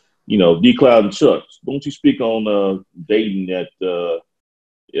 So, you know, D Cloud and Chuck, don't you speak on dating as a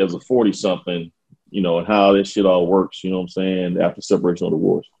 40-something, you know, and how this shit all works, you know what I'm saying, after separation or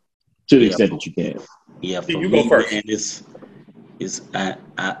divorce, to the extent that you can. Yeah, for you me, go first. Man,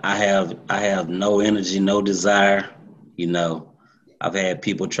 I have no energy, no desire, you know. I've had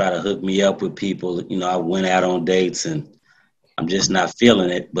people try to hook me up with people. You know, I went out on dates and I'm just not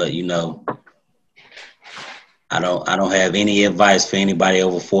feeling it. But, you know, I don't have any advice for anybody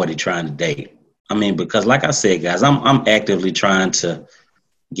over 40 trying to date. I mean, because like I said, guys, I'm actively trying to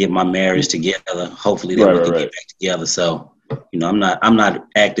get my marriage together. Hopefully that we can get back together. So, you know, I'm not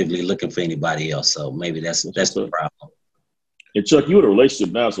actively looking for anybody else. So maybe that's the problem. And Chuck, you in a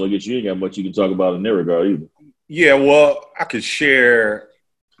relationship now, so I guess you ain't got much you can talk about in that regard either. Yeah, well, I could share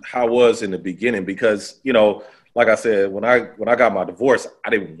how I was in the beginning because, you know, like I said, when I got my divorce, I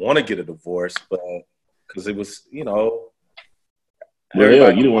didn't want to get a divorce, but because it was, you know. Well, yeah,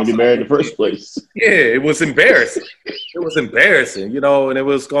 you didn't want to get married in the first place. Yeah, it was embarrassing. It was embarrassing, you know, and it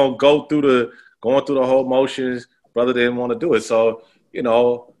was going through the whole motions. Brother didn't want to do it. So, you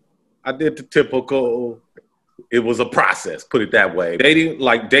know, I did the typical. It was a process, put it that way.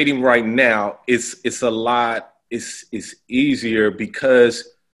 Dating right now, it's a lot. It's easier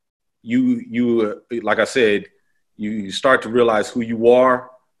because you like I said, you start to realize who you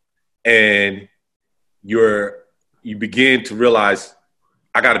are, and you begin to realize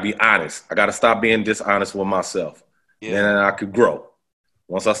I got to be honest. I got to stop being dishonest with myself. Yeah. Then I could grow.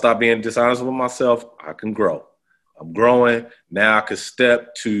 Once I stop being dishonest with myself, I can grow. I'm growing. Now I could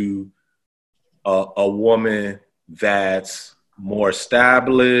step to a woman that's more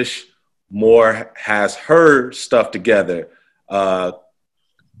established, more has her stuff together,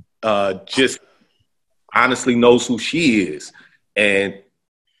 just honestly knows who she is. And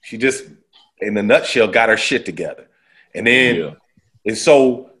she just, in a nutshell, got her shit together. And then, and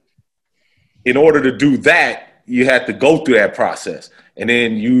so in order to do that, you had to go through that process. And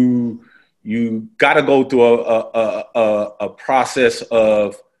then you got to go through a process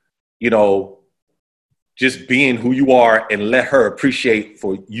of, you know, just being who you are and let her appreciate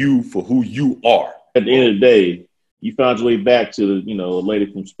for who you are. At the end of the day, you found your way back to, you know, a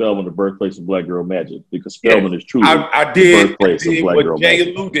lady from Spelman, the birthplace of Black Girl Magic, because Spelman is truly the birthplace of Black Girl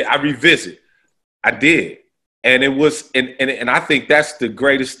Magic. Alluded, I revisit. I did. And it was, and I think that's the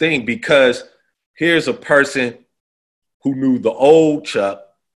greatest thing, because here's a person who knew the old Chuck,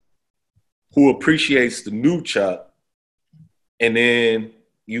 who appreciates the new Chuck, and then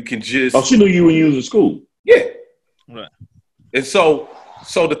you can just. Oh, she knew you when you was in school. Yeah. Right. And so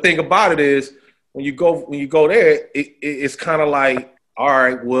the thing about it is, when you go there, it's kind of like, all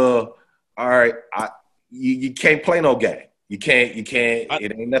right, you can't play no game. You can't.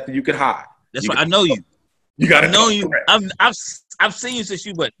 It ain't nothing you can hide. That's right. I know you. You got to know you. I've seen you since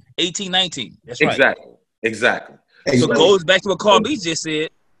you 18, 19. That's right. Exactly. So it goes back to what Carl B just said.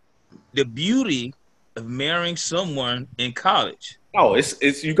 The beauty of marrying someone in college. Oh,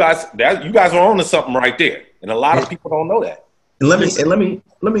 it's you guys. You guys are on to something right there, and a lot of people don't know that. And let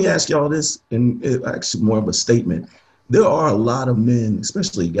me ask y'all this, and it's actually more of a statement. There are a lot of men,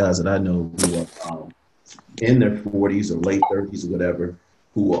 especially guys that I know who are in their 40s or late 30s or whatever,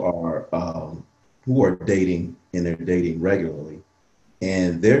 who are dating, and they're dating regularly,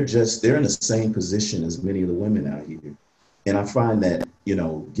 and they're in the same position as many of the women out here. And I find that,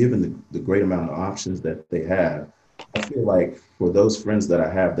 given the great amount of options that they have, I feel like for those friends that I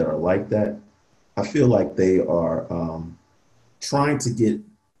have that are like that, I feel like they are trying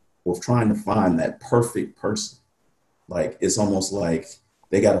to find that perfect person. Like, it's almost like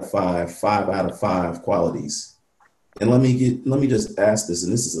they got five out of 5 qualities. And let me just ask this,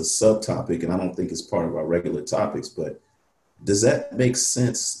 and this is a subtopic, and I don't think it's part of our regular topics, but does that make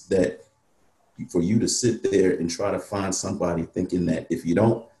sense that for you to sit there and try to find somebody thinking that if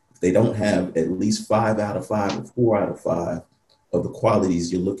they don't have at least 5 out of 5 or 4 out of 5 of the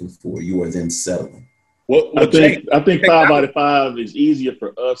qualities you're looking for, you are then settling? Well, I think 5 out of 5 is easier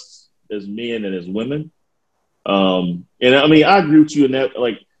for us as men and as women. And I mean, I agree with you in that.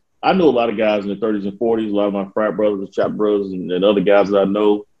 Like, I know a lot of guys in their 30s and 40s, a lot of my frat brothers and chap brothers and other guys that I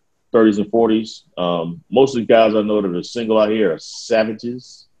know, 30s and 40s. Most of the guys I know that are single out here are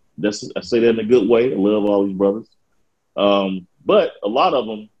savages. I say that in a good way. I love all these brothers. But a lot of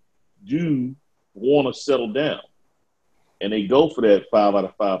them do want to settle down, and they go for that 5 out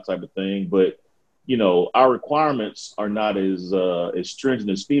of 5 type of thing. But, our requirements are not as stringent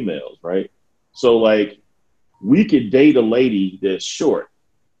as females, right? So, like, we could date a lady that's short,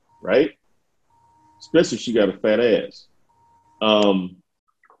 right? Especially if she got a fat ass.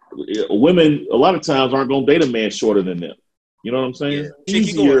 Women, a lot of times, aren't going to date a man shorter than them. You know what I'm saying? Yeah.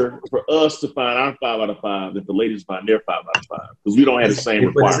 Easier for us to find our 5 out of 5 than the ladies find their 5 out of 5, because we don't have the same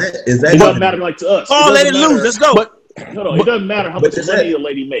requirements. It doesn't matter like to us. Oh, let it loose. Let's go. But it doesn't matter how much money a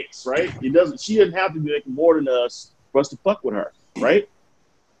lady makes, right? She doesn't have to be making more than us for us to fuck with her, right?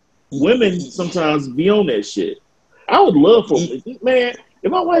 Women sometimes be on that shit. I would love man,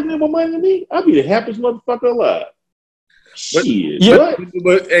 if my wife made more money than me, I'd be the happiest motherfucker alive. Shit.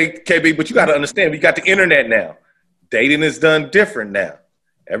 But hey, KB, but you got to understand, we got the internet now. Dating is done different now.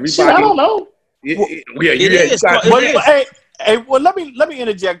 Everybody, shit, I don't know. Well, let me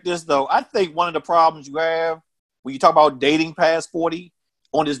interject this though. I think one of the problems you have when you talk about dating past 40,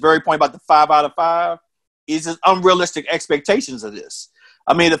 on this very point about the 5 out of 5, is just unrealistic expectations of this.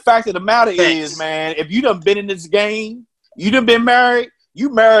 I mean, the fact of the matter is, man, if you done been in this game, you done been married, you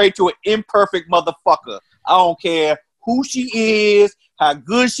married to an imperfect motherfucker. I don't care who she is, how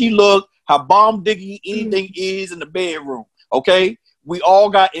good she look, how bomb diggy anything is in the bedroom, okay? We all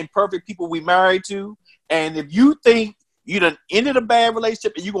got imperfect people we married to, and if you think you done ended a bad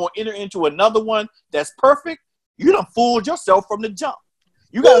relationship and you're going to enter into another one that's perfect, you done fooled yourself from the jump.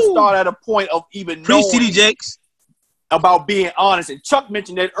 You got to start at a point of even knowing CD Jakes about being honest. And Chuck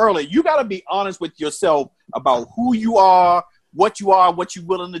mentioned that earlier. You got to be honest with yourself about who you are, what you're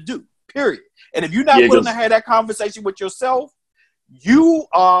willing to do, period. And if you're not willing to have that conversation with yourself, you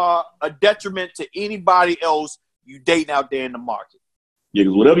are a detriment to anybody else you dating out there in the market. Yeah,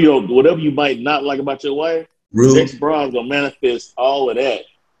 because whatever you might not like about your wife, next bra is gonna manifest all of that.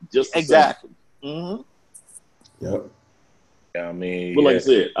 Just exactly. Mm-hmm. Yep. Yeah, I mean, but like I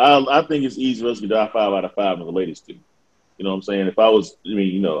said, I think it's easy for us to get our 5 out of 5 and the ladies too. You know what I'm saying? If I was, I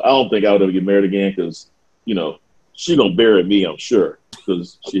don't think I would ever get married again because, she gonna bury me, I'm sure.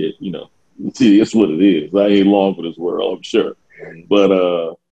 Because shit, see, it's what it is. I ain't long for this world, I'm sure. But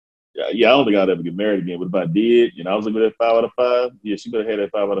I don't think I'd ever get married again. But if I did, I was looking at 5 out of 5. Yeah, she better have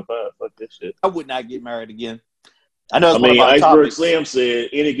that 5 out of 5. Fuck that shit. I would not get married again. I know. Iceberg Slim said,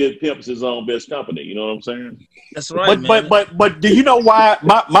 "Any good pimp is his own best company." You know what I'm saying? That's right. But do you know why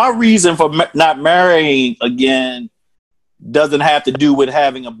my reason for not marrying again doesn't have to do with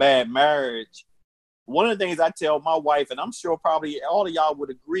having a bad marriage? One of the things I tell my wife, and I'm sure probably all of y'all would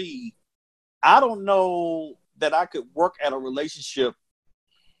agree, I don't know that I could work at a relationship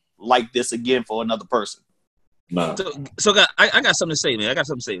like this again for another person. No. So I got something to say, man. I got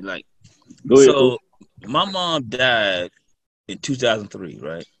something to say. Like, go ahead. So my mom died in 2003,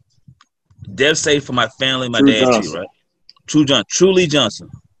 right? Devastated for my family, my dad too, right? Truly Johnson.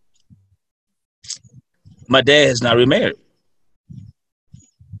 My dad has not remarried.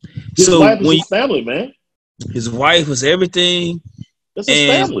 His wife was his family, man. His wife was everything. That's his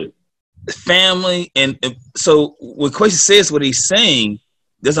family. Family, and so when Quasi says what he's saying,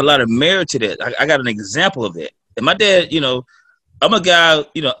 there's a lot of merit to that. I got an example of that. And my dad, you know, I'm a guy,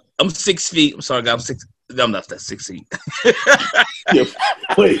 you know, I'm 6 feet. I'm sorry, guys, I'm 6. I'm not that 6 feet. Yeah,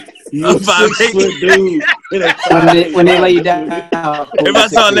 wait, you're 6 foot dude. When they lay you down, everybody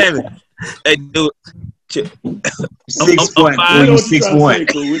start laughing. Hey, dude. 6 foot. We know what 6'1". We know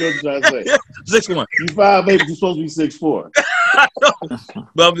what you're trying to say. 6'1". You 5'8", you're supposed to be 6'4".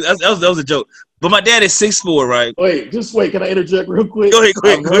 But that was a joke. But my dad is 6'4", right? Wait, just wait. Can I interject real quick? Go ahead.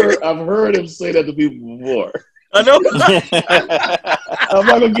 I've heard him say that to people before. I know. I'm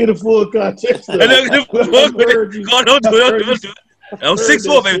not gonna get a full context. Don't do it. I'm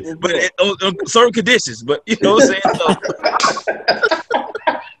 6'4", baby, but on certain conditions. But you know what I'm saying? So,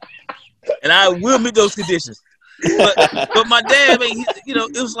 and I will meet those conditions. But my dad, man, you know,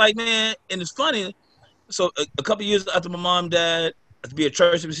 it was like, man, and it's funny. So a couple years after my mom died, I had to be a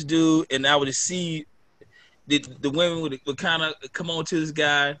church minister dude, and I would just see the women would kind of come on to this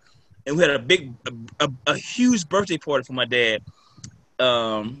guy, and we had a huge birthday party for my dad,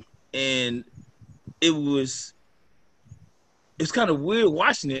 and it was kind of weird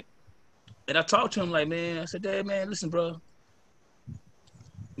watching it. And I talked to him like, man, I said, Dad, man, listen, bro.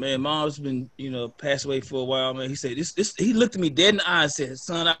 Man, Mom's been, you know, passed away for a while, man. He said, he looked at me dead in the eye and said,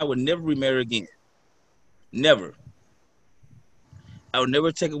 son, I would never remarry again. Never. I would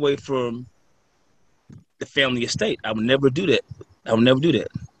never take away from the family estate. I would never do that. I would never do that.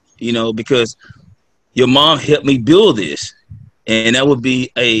 You know, because your mom helped me build this. And that would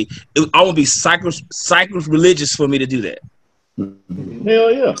be I would be sacrilegious for me to do that.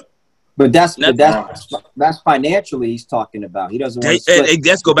 Hell yeah. But that's financially he's talking about. He doesn't want to split.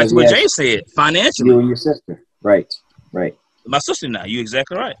 Let's go back to what James said. Financially. You and your sister. Right. My sister now. You're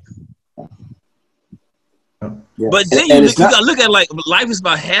exactly right. Yeah. But then you gotta look at like life is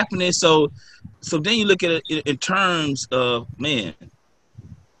about happiness. So then you look at it in terms of, man,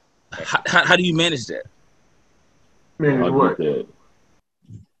 how do you manage that? Manage what?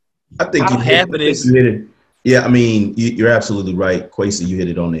 I think happiness. Yeah, I mean, you're absolutely right, Kwesi. You hit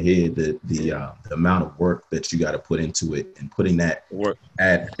it on the head. The amount of work that you got to put into it, and putting that work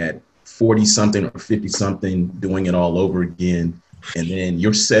at 40 something or 50 something, doing it all over again, and then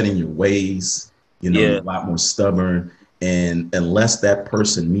you're setting your ways. You know, a lot more stubborn, and unless that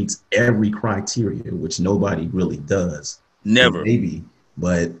person meets every criteria, which nobody really does, never, maybe.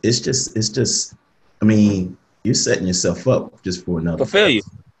 But it's just. I mean, you're setting yourself up just for another failure.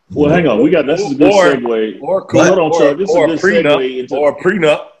 Well, hang on. This is a good segue. Hold on, Chuck. This is a good segue. Or a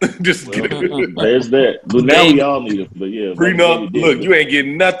prenup. Just kidding. There's that. But now we all need it. But yeah. Prenup. Look, you ain't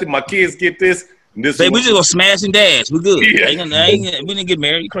getting nothing. My kids get this. We just gonna smash and dash. We're good. Yeah. We didn't get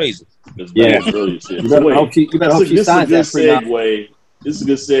married. You crazy. Yeah. You better hope she signs that prenup. This is a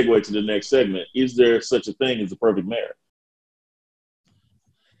good segue to the next segment. Is there such a thing as a perfect marriage?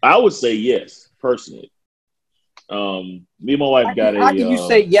 I would say yes, personally. Me and my wife got How can you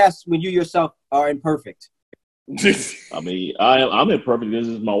say yes when you yourself are imperfect? I mean, I'm imperfect. This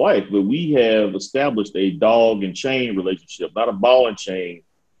is my wife, but we have established a dog and chain relationship, not a ball and chain,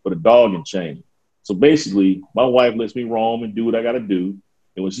 but a dog and chain. So basically, my wife lets me roam and do what I got to do.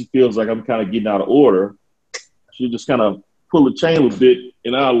 And when she feels like I'm kind of getting out of order, she'll just kind of pull the chain a little bit.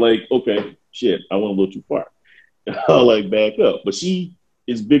 And I'll like, okay, shit, I went a little too far. And I'll like back up. But she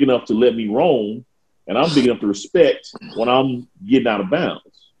is big enough to let me roam. And I'm big enough to respect when I'm getting out of bounds.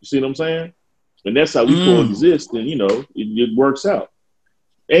 You see what I'm saying? And that's how we coexist. And, you know, it works out.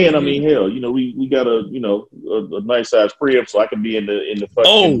 And I mean, hell, you know, we got a nice size crib, so I can be in the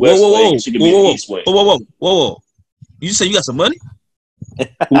fucking west wing. She can be in the east wing. Whoa. You say you got some money?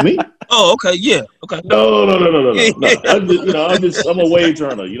 Who, me? Oh, okay, yeah, okay. No. I'm a wage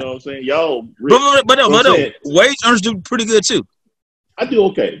earner. You know what I'm saying? Y'all, but no, wage earners do pretty good too. I do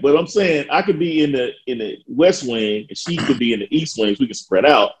okay, but I'm saying I could be in the west wing and she could be in the east wing, so we can spread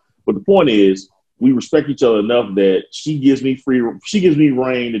out. But the point is, we respect each other enough that she gives me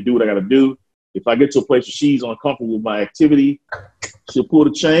reign to do what I got to do. If I get to a place where she's uncomfortable with my activity, she'll pull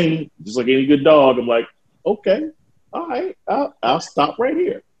the chain, just like any good dog. I'm like, okay, all right, I'll stop right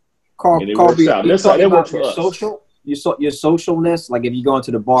here. And it works out. That's how that works for us. Your socialness, like if you go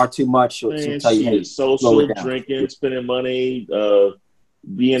into the bar too much, she'll tell you, hey, social, drinking, spending money,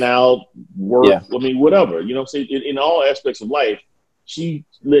 being out, work. Yeah. I mean, whatever. You know what I'm saying? In all aspects of life, she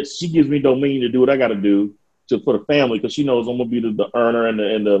gives me domain to do what I got to do for the family, because she knows I'm gonna be the earner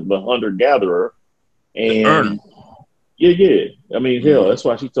and the hunter gatherer. And yeah. I mean, hell, that's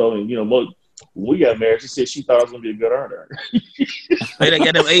why she told me. You know, when we got married, she said she thought I was gonna be a good earner. Hey, they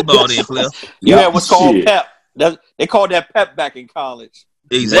got them A-ball in, Cliff. You had what's called PEP. They called that PEP back in college.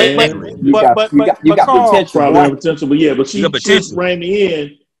 Exactly. You got potential. Probably have potential, but she potential. ran me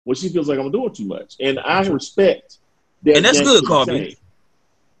in when she feels like I'm doing too much, and I respect that. And that's good, Carby.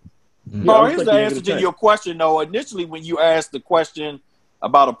 Well, here's the answer to your question, though. Initially, when you asked the question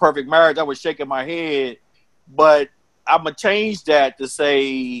about a perfect marriage, I was shaking my head, but I'm gonna change that to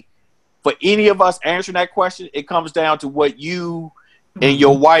say, for any of us answering that question, it comes down to what you and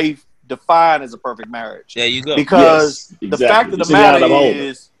your wife define as a perfect marriage. There you go. Because the fact of the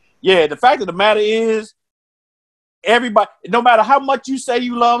matter is, everybody, no matter how much you say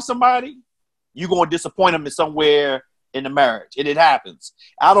you love somebody, you're going to disappoint them in somewhere in the marriage, and it happens.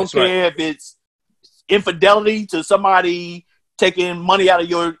 I don't care if it's infidelity to somebody taking money out of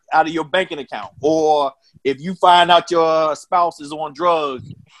your banking account, or if you find out your spouse is on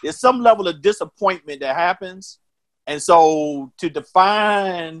drugs. There's some level of disappointment that happens, and so to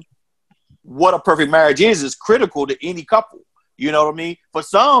define what a perfect marriage is critical to any couple. You know what I mean? For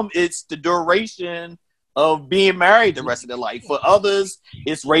some, it's the duration of being married the rest of their life. For others,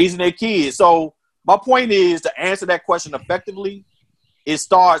 it's raising their kids. So my point is, to answer that question effectively, it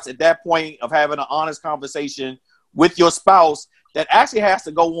starts at that point of having an honest conversation with your spouse that actually has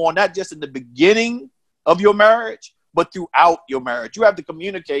to go on, not just in the beginning of your marriage, but throughout your marriage. You have to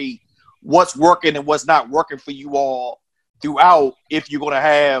communicate what's working and what's not working for you all throughout, if you're going to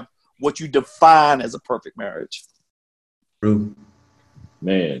have what you define as a perfect marriage. True.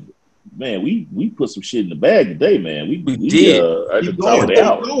 Man, we put some shit in the bag today, man. We did. Keep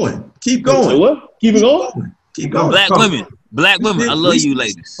going. Keep going. Say what? Keep it going. Keep going. Black women, I love you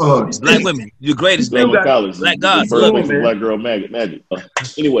ladies. Black women, you're the greatest, baby. Black gods, black girl magic.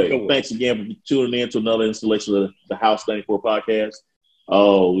 Anyway, thanks again for tuning in to another installation of the House 94 podcast.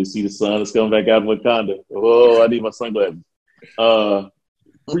 Oh, we see the sun is coming back out of Wakanda. Oh, I need my sunglasses.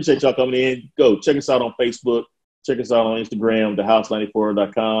 Appreciate y'all coming in. Go check us out on Facebook. Check us out on Instagram,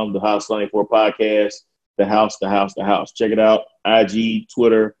 DAHOUSE94.com, the House 94 podcast, the house. Check it out. IG,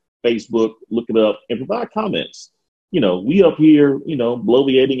 Twitter, Facebook, look it up and provide comments. We up here,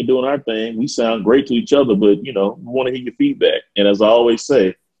 bloviating and doing our thing. We sound great to each other, but, we want to hear your feedback. And as I always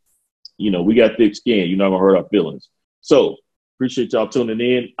say, we got thick skin. You're not going to hurt our feelings. So appreciate y'all tuning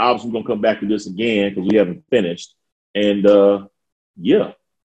in. Obviously, we're going to come back to this again because we haven't finished. And,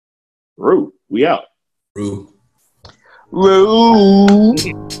 Rue, we out. Rue.